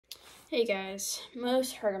Hey guys,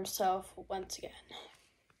 Mousse hurt himself once again.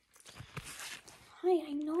 Hi,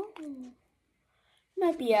 I know. You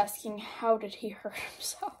might be asking, how did he hurt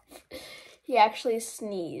himself? He actually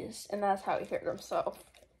sneezed, and that's how he hurt himself.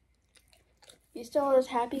 He's still his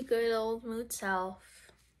happy, good old mood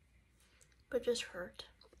self, but just hurt.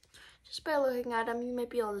 Just by looking at him, you might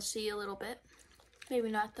be able to see a little bit.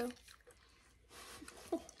 Maybe not, though.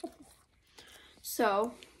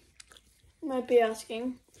 So, you might be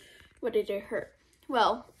asking, what did it hurt?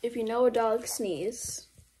 Well, if you know a dog sneeze,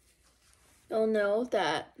 you'll know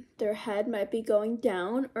that their head might be going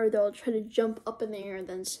down, or they'll try to jump up in the air and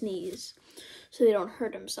then sneeze so they don't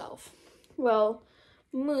hurt themselves. Well,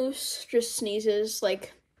 Mousse just sneezes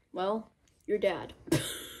like, well, your dad.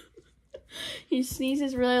 He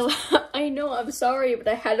sneezes really loud. I know, I'm sorry, but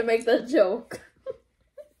I had to make that joke.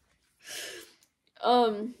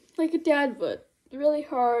 Like a dad would. Really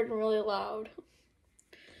hard and really loud.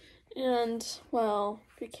 And, well,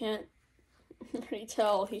 if you can't really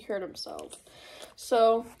tell, he hurt himself.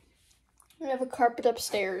 So, we have a carpet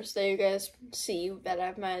upstairs that you guys see that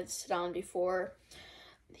I've made sit on before.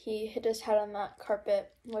 He hit his head on that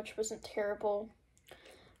carpet, which wasn't terrible,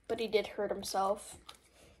 but he did hurt himself.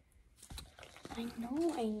 I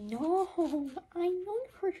know you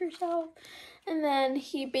hurt yourself. And then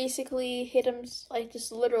he basically hit him, like,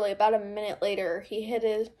 just literally about a minute later, he hit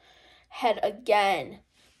his head again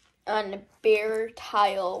on bare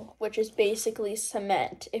tile, which is basically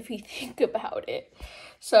cement, if you think about it.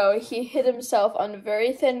 So he hit himself on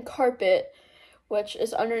very thin carpet, which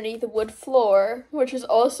is underneath a wood floor, which is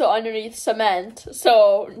also underneath cement.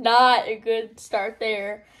 So not a good start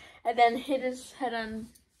there. And then hit his head on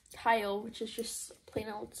tile, which is just plain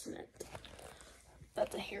old cement.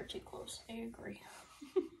 That's a hair too close. I agree.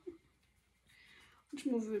 Let's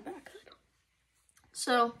move it back a little.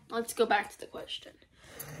 So let's go back to the question.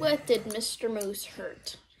 What did Mr. Mousse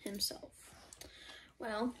hurt himself?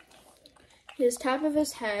 Well, his top of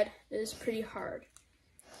his head is pretty hard,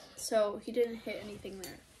 so he didn't hit anything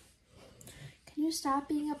there. Can you stop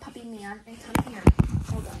being a puppy man and come here?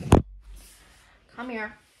 Hold on. Come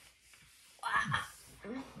here.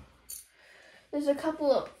 There's a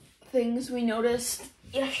couple of things we noticed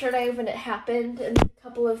yesterday when it happened, and a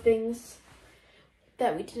couple of things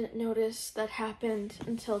that we didn't notice that happened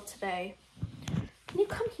until today. Can you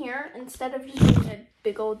come here instead of just being a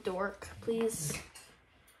big old dork, please?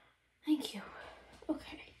 Thank you.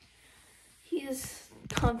 Okay. He's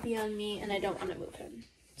comfy on me, and I don't want to move him.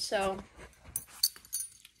 So,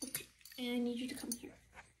 okay. And I need you to come here.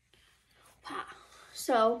 Wow.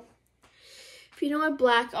 So, if you know what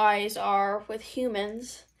black eyes are with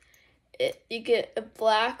humans, you get a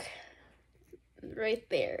black right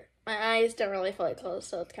there. My eyes don't really fully close,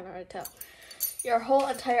 so it's kind of hard to tell. Your whole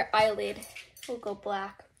entire eyelid will go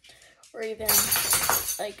black, or even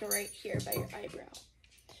like right here by your eyebrow.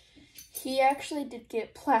 He actually did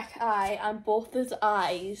get black eye on both his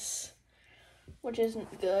eyes, which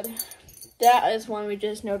isn't good. That is one we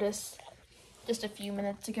just noticed just a few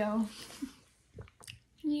minutes ago.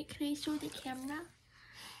 Can I show the camera?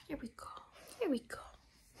 Here we go. Here we go.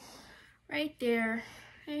 Right there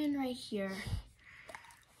and right here.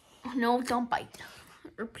 Oh, no, don't bite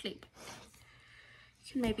or play.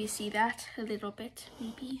 You can maybe see that a little bit,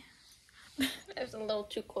 maybe. That was a little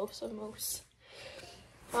too close of Mousse.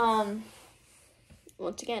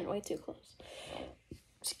 Once again, way too close.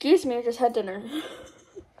 Excuse me, I just had dinner.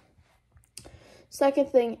 Second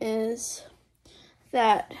thing is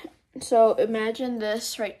that, so imagine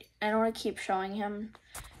this, right? I don't want to keep showing him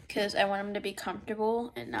because I want him to be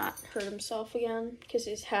comfortable and not hurt himself again, because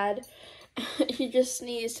he just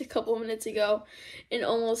sneezed a couple minutes ago and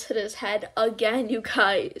almost hit his head again, you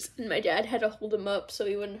guys. And my dad had to hold him up so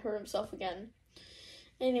he wouldn't hurt himself again.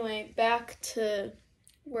 Anyway, back to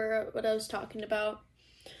what I was talking about.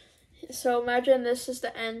 So imagine this is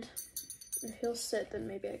the end. If he'll sit, then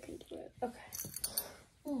maybe I can do it. Okay.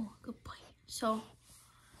 Oh, good boy. So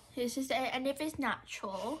this is the end of his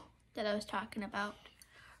natural that I was talking about.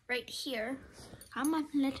 Right here. Come on,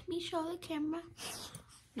 let me show the camera.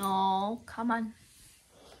 No, come on.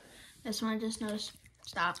 This one I just noticed.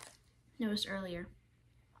 Stop. Noticed earlier.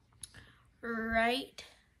 Right,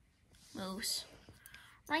 Mousse.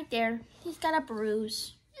 Right there. He's got a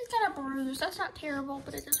bruise. He's got a bruise. That's not terrible,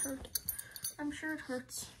 but it does hurt. I'm sure it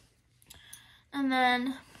hurts. And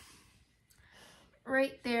then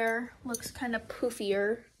right there looks kind of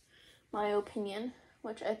poofier, my opinion,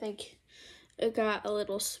 which I think it got a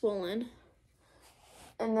little swollen.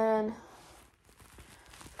 And then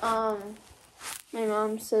my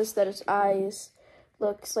mom says that his eyes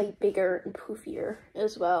looks like bigger and poofier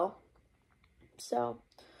as well. So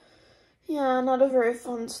Yeah, not a very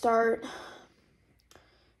fun start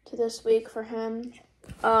to this week for him.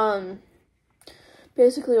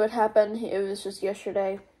 Basically what happened, it was just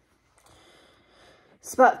yesterday.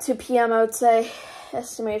 It's about 2 p.m. I would say,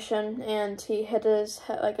 estimation, and he hit his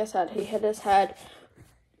head, like I said, he hit his head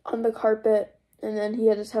on the carpet, and then he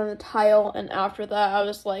hit his head on the tile, and after that I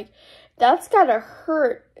was like, that's gotta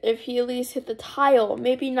hurt if he at least hit the tile.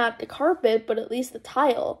 Maybe not the carpet, but at least the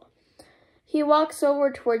tile. He walks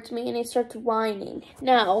over towards me and he starts whining.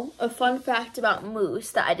 Now, a fun fact about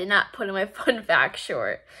Moose that I did not put in my fun fact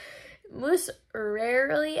short. Moose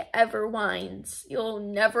rarely ever whines. You'll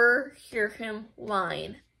never hear him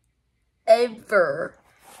whine. Ever.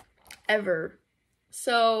 Ever.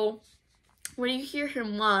 So, when you hear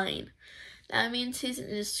him whine, that means he's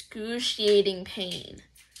in excruciating pain.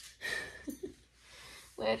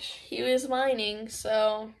 Which, he was whining,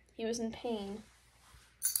 so he was in pain.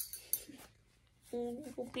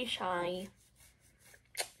 Don't be shy.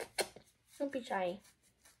 Don't be shy.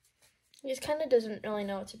 He just kind of doesn't really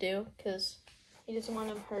know what to do because he doesn't want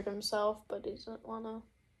to hurt himself, but he doesn't want to.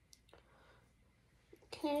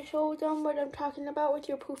 Can I show them what I'm talking about with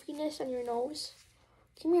your poofiness on your nose?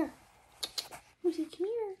 Come here. Lucy, come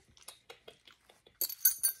here.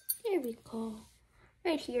 There we go.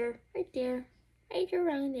 Right here. Right there. Right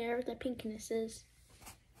around there where the pinkness is.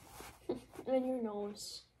 On your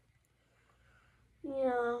nose.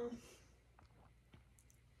 Yeah.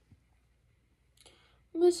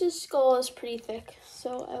 Moose's skull is pretty thick,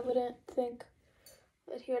 so I wouldn't think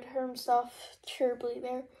that he would hurt himself terribly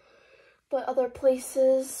there. But other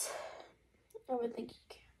places, I would think he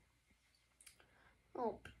can.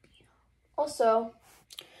 Oh, baby. Also,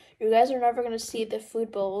 you guys are never going to see the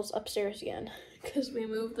food bowls upstairs again because we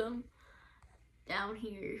moved them down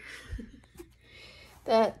here.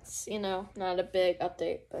 That's, you know, not a big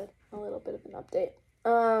update, but a little bit of an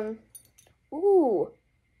update. Ooh.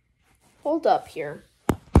 Hold up here.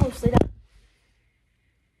 Mostly down.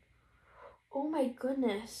 Oh my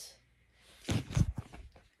goodness.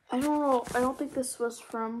 I don't know. I don't think this was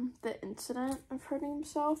from the incident of hurting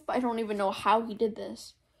himself, but I don't even know how he did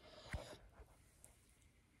this.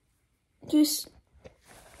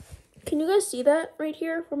 Can you guys see that right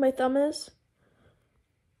here where my thumb is?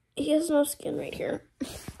 He has no skin right here.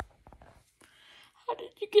 How did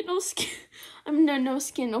you get no skin? I mean, no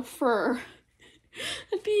skin, no fur.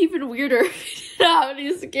 That'd be even weirder if he didn't have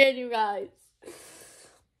any skin, you guys.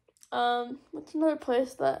 What's another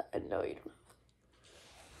place that I know you don't have?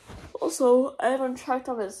 Also, I haven't checked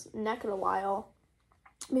on his neck in a while.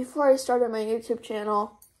 Before I started my YouTube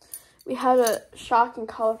channel, we had a shock and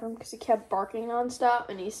color for him because he kept barking nonstop,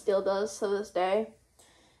 and he still does to this day.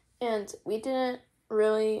 And we didn't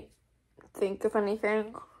really think of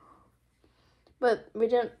anything, but we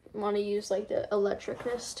didn't want to use like the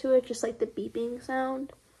electricness to it, just like the beeping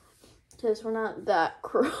sound, because we're not that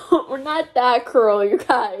cruel. We're not that cruel, you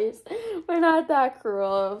guys. We're not that cruel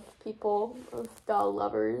of people, of dog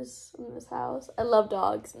lovers in this house. I love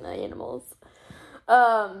dogs and animals.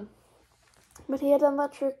 But he had an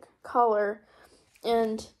electric collar,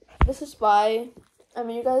 and this is why, I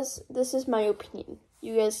mean, you guys, this is my opinion.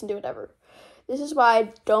 You guys can do whatever. This is why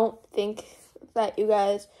I don't think that you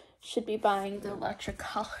guys should be buying the electric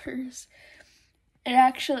collars. It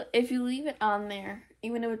actually, if you leave it on there,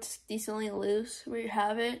 even if it's decently loose where you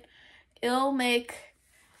have it, it'll make,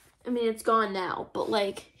 I mean, it's gone now, but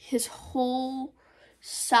like his whole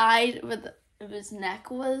side of his neck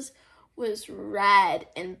was red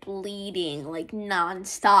and bleeding like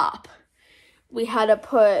nonstop. We had to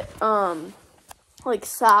put like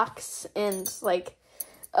socks and like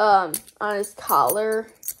on his collar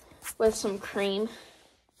with some cream.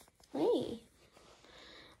 Hey.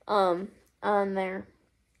 On there,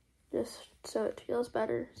 just so it feels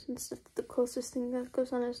better, since it's the closest thing that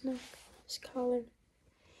goes on his neck, his collar.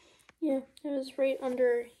 Yeah, it was right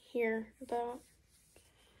under here, about.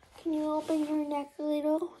 Can you open your neck a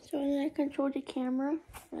little so that I control the camera?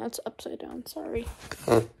 That's upside down, sorry.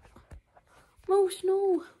 Moose,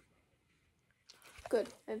 no. Good,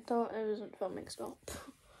 I wasn't filming still. I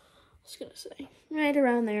was gonna say, right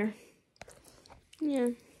around there. Yeah.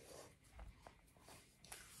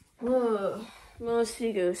 Whoa,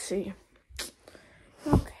 mostly goosey.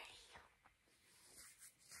 Okay.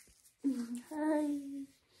 Hi.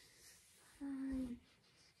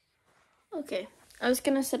 Okay, I was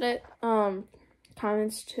gonna set it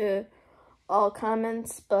comments to all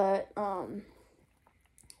comments, but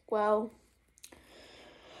well,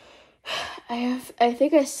 I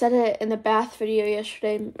think I said it in the bath video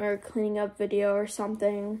yesterday, or cleaning up video or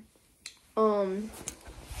something. Also,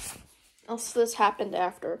 this happened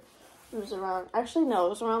after. It was around, actually no, it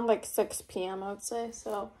was around like 6 p.m. I would say,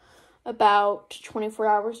 so about 24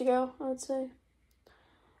 hours ago, I would say.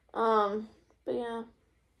 But yeah.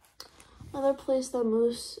 Another place that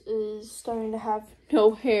Moose is starting to have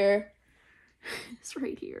no hair. It's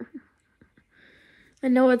right here. I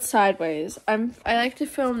know it's sideways. I like to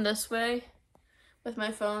film this way with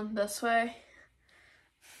my phone this way.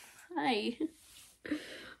 Hi.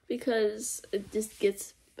 Because it just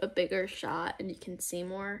gets a bigger shot and you can see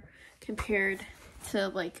more compared to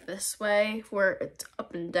like this way where it's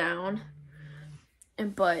up and down.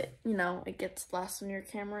 But you know, it gets less on your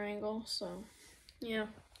camera angle, so yeah.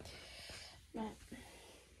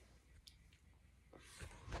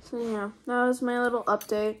 So yeah, that was my little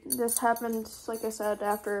update. This happened, like I said,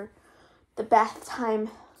 after the bath time.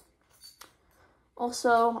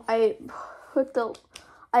 Also,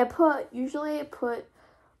 usually I put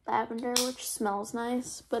lavender, which smells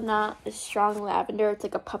nice, but not a strong lavender. It's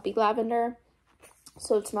like a puppy lavender,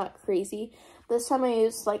 so it's not crazy. This time I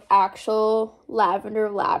used like actual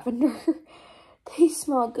lavender. They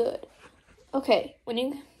smell good. Okay,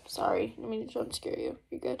 sorry, I mean, don't scare you.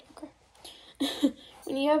 You're good? Okay.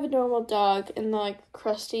 When you have a normal dog and they're like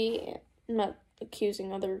crusty, I'm not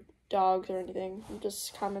accusing other dogs or anything, I'm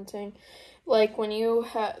just commenting. Like when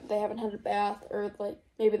they haven't had a bath, or like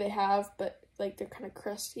maybe they have, but like they're kind of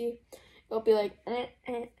crusty, it'll be like,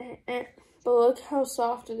 But look how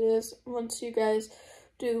soft it is once you guys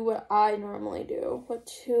do what I normally do with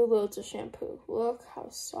 2 loads of shampoo. Look how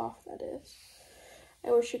soft that is.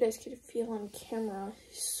 I wish you guys could feel on camera.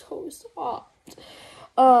 It's so soft.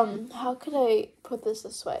 How could I put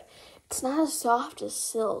this way? It's not as soft as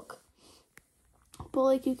silk, but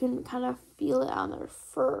like you can kind of feel it on their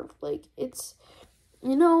fur. Like it's,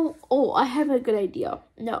 you know, oh, I have a good idea.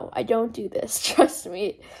 No, I don't do this. Trust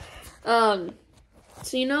me. So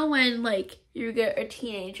you know when like you get a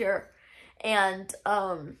teenager and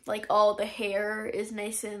like all the hair is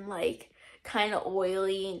nice and like kind of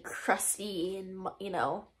oily and crusty, and you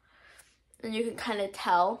know, and you can kind of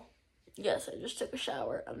tell. Yes, I just took a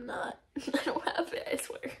shower. I don't have it, I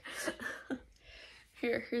swear.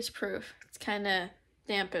 Here's proof. It's kind of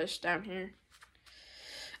dampish down here.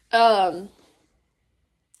 Like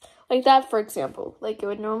that, for example. Like it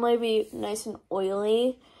would normally be nice and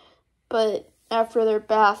oily, but after their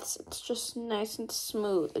baths, it's just nice and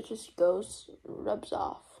smooth. It just rubs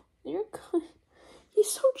off. He's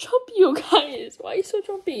so jumpy, you guys. Why are you so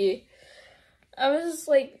jumpy? I was just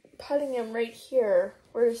like petting him right here,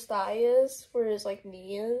 where his thigh is, where his like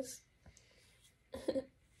knee is.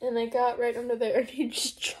 And I got right under there and he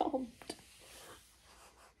just jumped.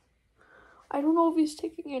 I don't know if he's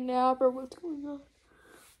taking a nap or what's going on.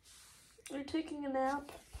 Are you taking a nap?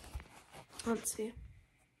 Let's see.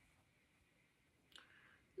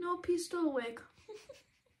 Nope, he's still awake.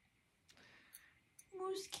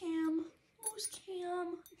 Moose Cam.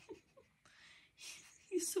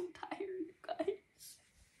 He's so tired, you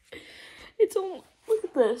guys. It's only, look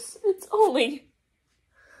at this. It's only,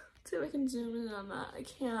 let's see if I can zoom in on that. I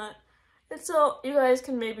can't. You guys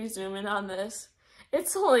can maybe zoom in on this.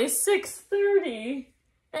 It's only 6:30.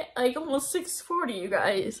 Like almost 6:40, you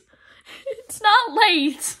guys. It's not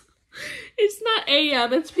late. It's not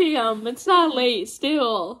AM, it's PM. It's not late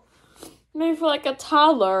still. Maybe for like a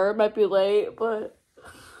toddler it might be late, but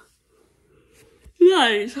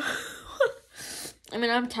guys. I mean,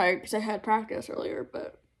 I'm tired because I had practice earlier,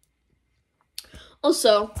 but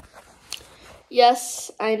also, yes,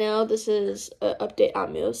 I know this is an update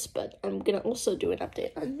on Mousse, but I'm gonna also do an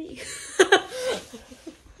update on me.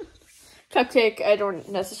 Cupcake, I don't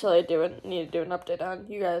necessarily need to do an update on.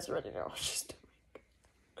 You guys already know what she's doing.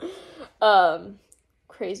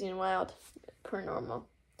 Crazy and wild, per normal.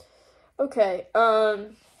 Okay,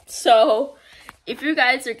 so if you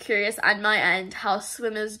guys are curious on my end how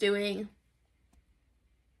Swim is doing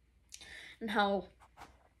and how,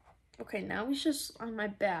 okay, now he's just on my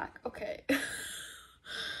back. Okay.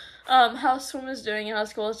 How Swim is doing and how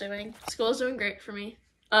school is doing. School is doing great for me.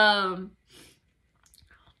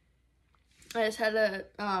 I just had a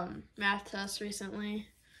math test recently,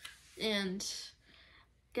 and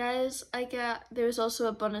guys, there's also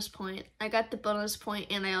a bonus point. I got the bonus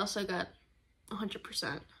point and I also got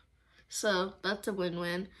 100%. So that's a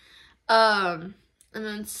win-win. And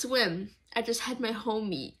then Swim, I just had my home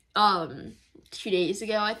meet 2 days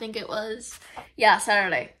ago, I think it was. Yeah,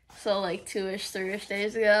 Saturday. So like 2-ish, 3-ish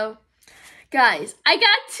days ago. Guys, I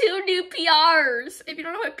got 2 new PRs. If you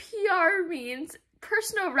don't know what PR means,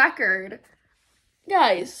 personal record.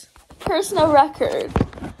 Guys, personal record.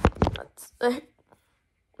 That's the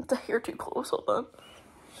hair too close, hold on.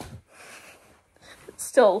 It's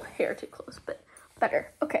still hair too close, but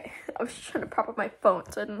better. Okay. I was just trying to prop up my phone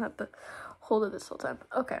so I didn't have to hold it this whole time.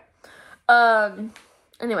 Okay.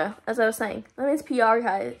 Anyway, as I was saying, that means PR,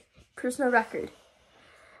 guys. Personal record.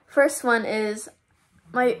 First one is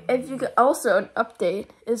also an update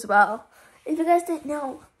as well. If you guys didn't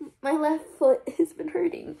know, my left foot has been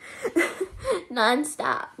hurting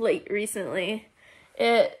non-stop recently.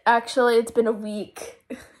 It's been a week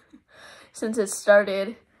since it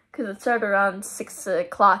started, because it started around 6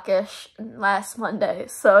 o'clock-ish last Monday,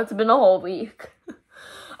 so it's been a whole week.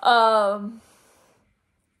 But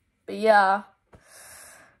yeah.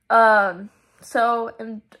 So,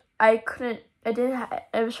 and I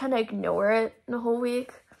was trying to ignore it the whole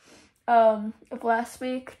week, of last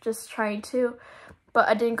week, just trying to, but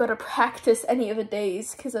I didn't go to practice any of the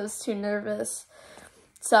days because I was too nervous.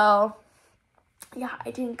 So, yeah,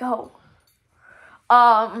 I didn't go.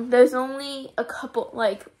 There's only a couple,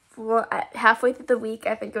 halfway through the week,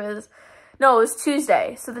 I think it was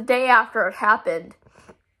Tuesday, so the day after it happened,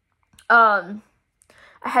 I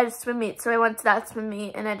had a swim meet, so I went to that swim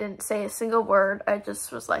meet, and I didn't say a single word. I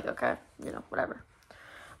just was like, okay, whatever.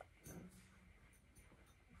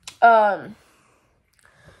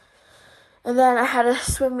 And then I had a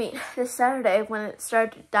swim meet this Saturday when it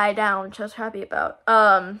started to die down, which I was happy about.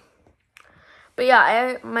 But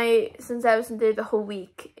yeah, since I wasn't there the whole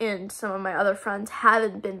week, and some of my other friends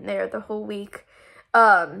haven't been there the whole week,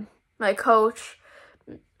 my coach,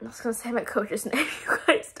 I was gonna say my coach's name, you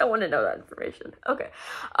guys don't want to know that information. Okay.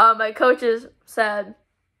 My coaches said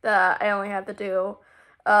that I only have to do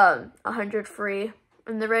 100 free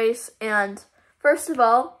in the race, and first of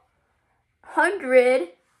all, 100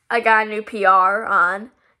 I got a new PR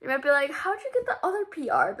on. You might be like, how'd you get the other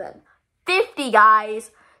PR then? 50,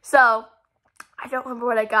 guys. So I don't remember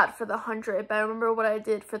what I got for the 100, but I remember what I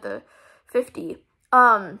did for the 50.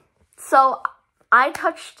 So I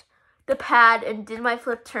touched the pad and did my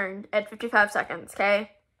flip turn at 55 seconds,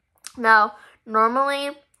 okay? Now,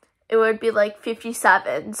 normally it would be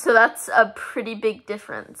 57, so that's a pretty big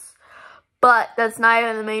difference. But that's not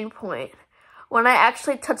even the main point. When I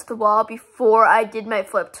actually touched the wall before I did my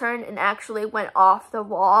flip turn and actually went off the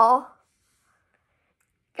wall,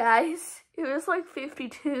 guys, it was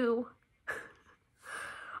 52.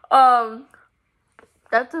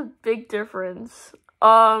 That's a big difference.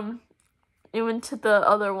 Even to the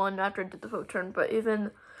other one after I did the flip turn, but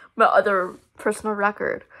even my other personal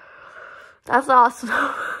record. That's awesome.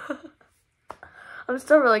 I'm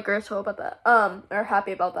still really grateful about that. Or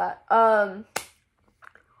happy about that.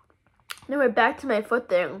 Anyway, back to my foot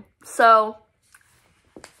thing. So,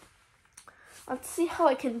 let's see how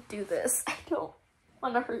I can do this. I don't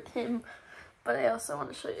want to hurt him, but I also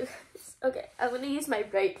want to show you guys. Okay, I'm going to use my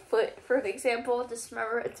right foot for an example. Just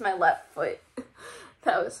remember, it's my left foot.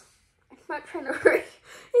 I'm not trying to hurt.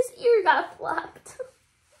 His ear got flapped.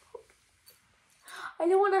 I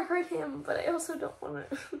don't want to hurt him, but I also don't want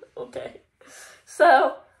to. Okay.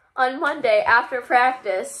 So, on Monday, after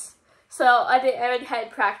practice, so I already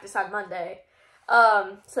had practice on Monday,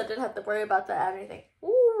 so I didn't have to worry about that or anything.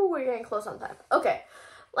 Ooh, we're getting close on time. Okay,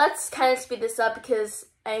 let's kind of speed this up because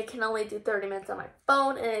I can only do 30 minutes on my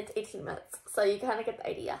phone, and it's 18 minutes, so you kind of get the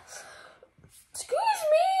idea. Excuse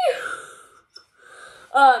me!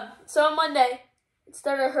 So on Monday, it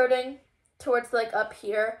started hurting towards, up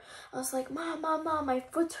here. I was like, Mom, my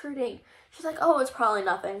foot's hurting. She's like, oh, it's probably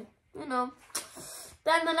nothing,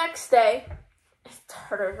 Then the next day, it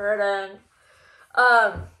started hurting.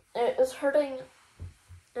 It was hurting,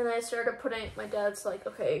 and I started my dad's like,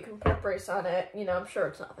 okay, you can put a brace on it. I'm sure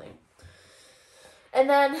it's nothing. And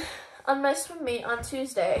then on my swim meet on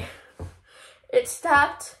Tuesday, it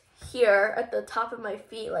stopped here at the top of my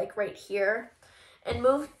feet, right here, and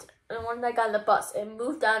moved, and when I got on the bus, it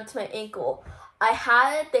moved down to my ankle. I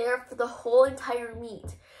had it there for the whole entire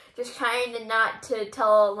meet, just trying to not to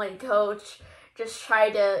tell my coach, just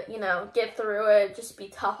try to, get through it, just be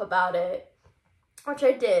tough about it, which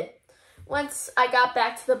I did. Once I got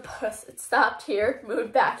back to the bus, it stopped here,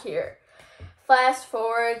 moved back here. Fast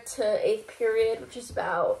forward to 8th period, which is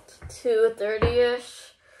about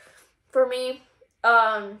 2:30-ish for me.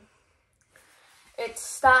 It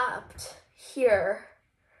stopped here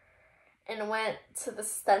and went to the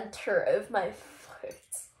center of my foot.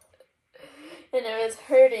 And it was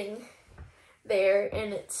hurting there,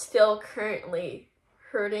 and it's still currently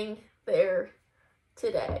hurting there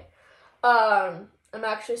today. I'm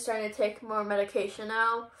actually starting to take more medication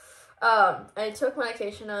now. I took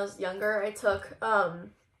medication when I was younger. I took, I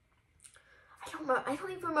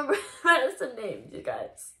don't even remember the medicine names, you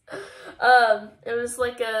guys. It was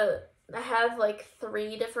I have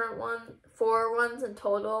 4 ones in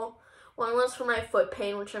total. One was for my foot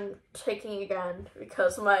pain, which I'm taking again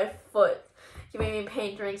because my foot giving me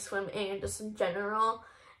pain during swimming and just in general.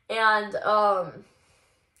 And oh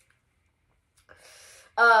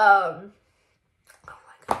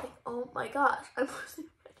my gosh, I'm losing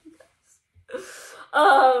my guess.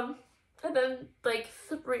 And then like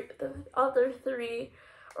the other three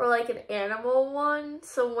or like an animal one.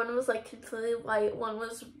 So one was like completely white, one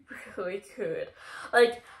was really good.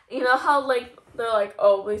 Like, you know how like they're like,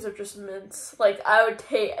 oh, these are just mints. Like, I would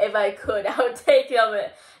take, if I could, I would take them.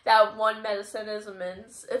 That one medicine is a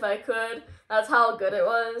mint if I could. That's how good it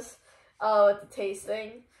was with the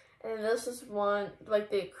tasting. And this is one, like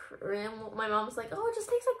the cream, my mom was like, oh, it just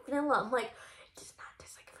tastes like vanilla. I'm like, it does not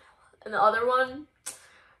taste like vanilla. And the other one,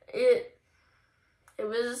 it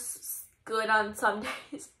was good on some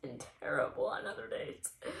days and terrible on other days.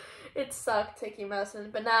 It sucked taking medicine,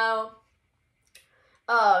 but now,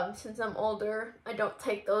 since I'm older, I don't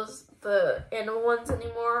take the animal ones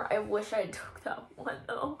anymore. I wish I took that one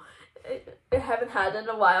though. I haven't had it in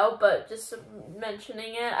a while, but just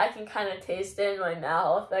mentioning it, I can kind of taste it in my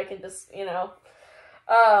mouth. I can just, you know.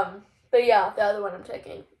 But yeah, the other one I'm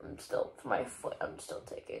taking. For my foot, I'm still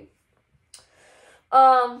taking.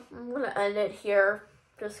 I'm gonna end it here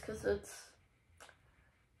just because it's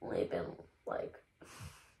only been like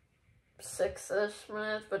 6-ish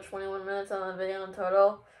minutes, but 21 minutes on the video in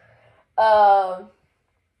total.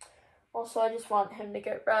 Also, I just want him to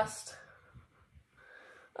get rest.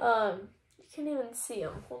 You can't even see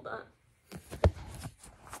him. Hold on.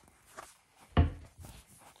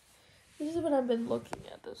 This is what I've been looking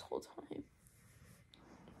at this whole time.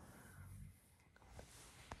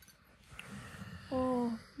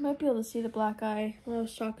 Oh, might be able to see the black eye. What I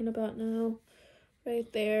was talking about now.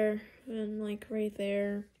 Right there. And like right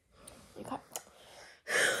there. I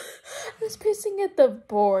was pissing at the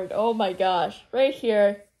board. Oh my gosh. Right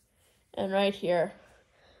here. And right here.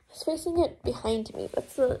 I was facing it behind me.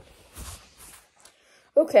 That's the...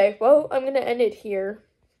 Okay, well, I'm gonna end it here.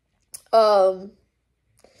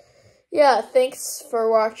 Yeah, thanks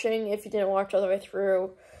for watching. If you didn't watch all the way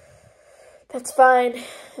through, that's fine.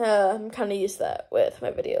 I'm kind of used to that with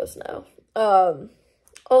my videos now.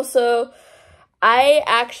 Also, I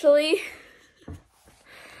actually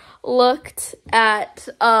looked at,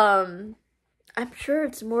 I'm sure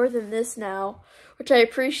it's more than this now, which I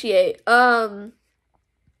appreciate.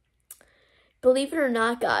 Believe it or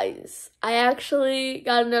not, guys, I actually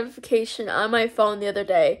got a notification on my phone the other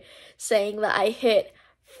day saying that I hit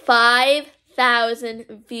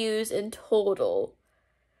 5,000 views in total.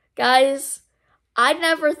 Guys, I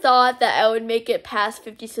never thought that I would make it past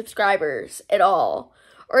 50 subscribers at all,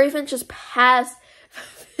 or even just past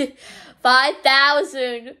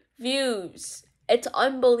 5,000 views. It's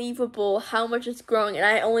unbelievable how much it's growing, and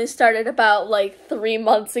I only started about like 3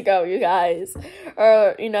 months ago, you guys,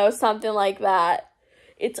 or you know, something like that.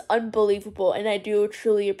 It's unbelievable, and I do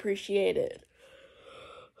truly appreciate it.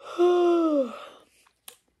 I'm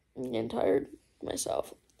getting tired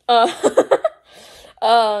myself.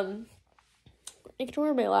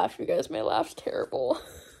 Ignore my laugh, you guys. My laugh's terrible.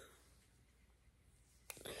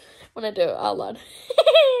 When I do it out loud.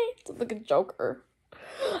 It's like a joker.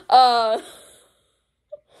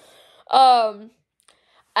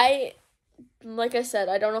 Like I said,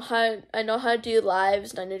 I know how to do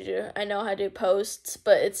lives, and I know how to do posts,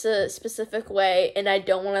 but it's a specific way, and I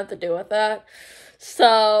don't want to have to deal with that.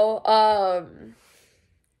 So,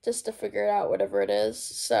 just to figure out whatever it is.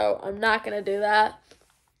 So, I'm not gonna do that.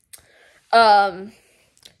 But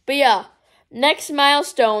yeah, next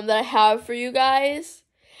milestone that I have for you guys,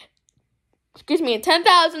 excuse me,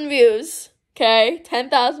 10,000 views, okay?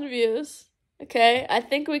 10,000 views, okay? I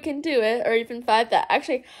think we can do it, or even 5,000,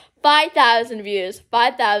 actually, 5,000 views,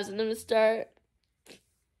 5,000, I'm gonna start,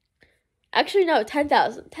 actually, no,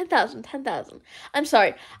 10,000, 10,000, 10,000, I'm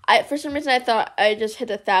sorry, for some reason, I thought I just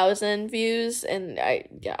hit 1,000 views, and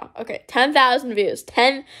yeah, okay, 10,000 views,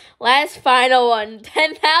 last final one,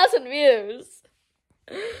 10,000 views,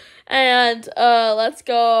 and, let's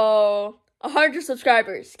go 100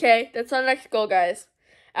 subscribers, okay, that's our next goal, guys.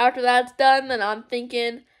 After that's done, then I'm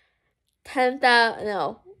thinking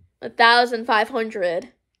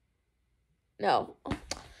 1,500, no,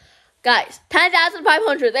 guys,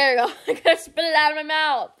 10,500, there you go, I gotta spit it out of my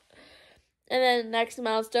mouth. And then next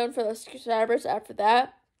milestone for the subscribers after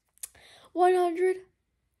that,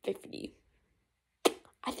 150.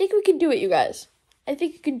 I think we can do it, you guys. I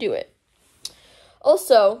think you can do it.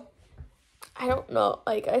 Also, I don't know,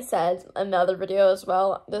 like I said in the other video as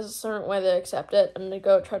well, there's a certain way to accept it. I'm gonna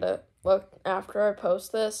go try to look after I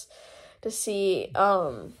post this to see,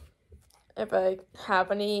 if I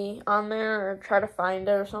have any on there or try to find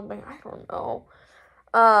it or something. I don't know.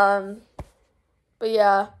 But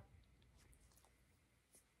yeah.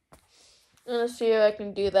 I'm gonna see if I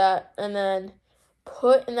can do that, and then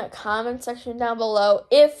put in the comment section down below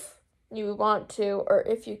if you want to or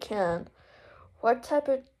if you can. What type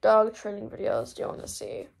of dog training videos do you want to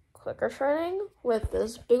see? Clicker training with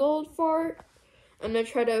this big old fart. I'm gonna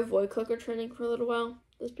try to avoid clicker training for a little while,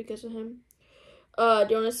 just because of him. Do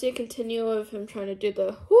you want to see a continue of him trying to do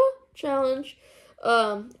the whoo challenge?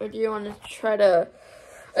 Or do you want to try to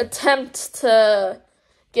attempt to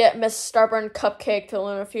get Miss Stubborn Cupcake to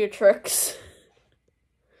learn a few tricks?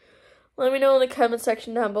 Let me know in the comment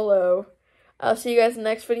section down below. I'll see you guys in the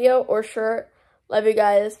next video, or sure. Love you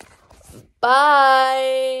guys.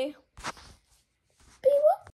 Bye!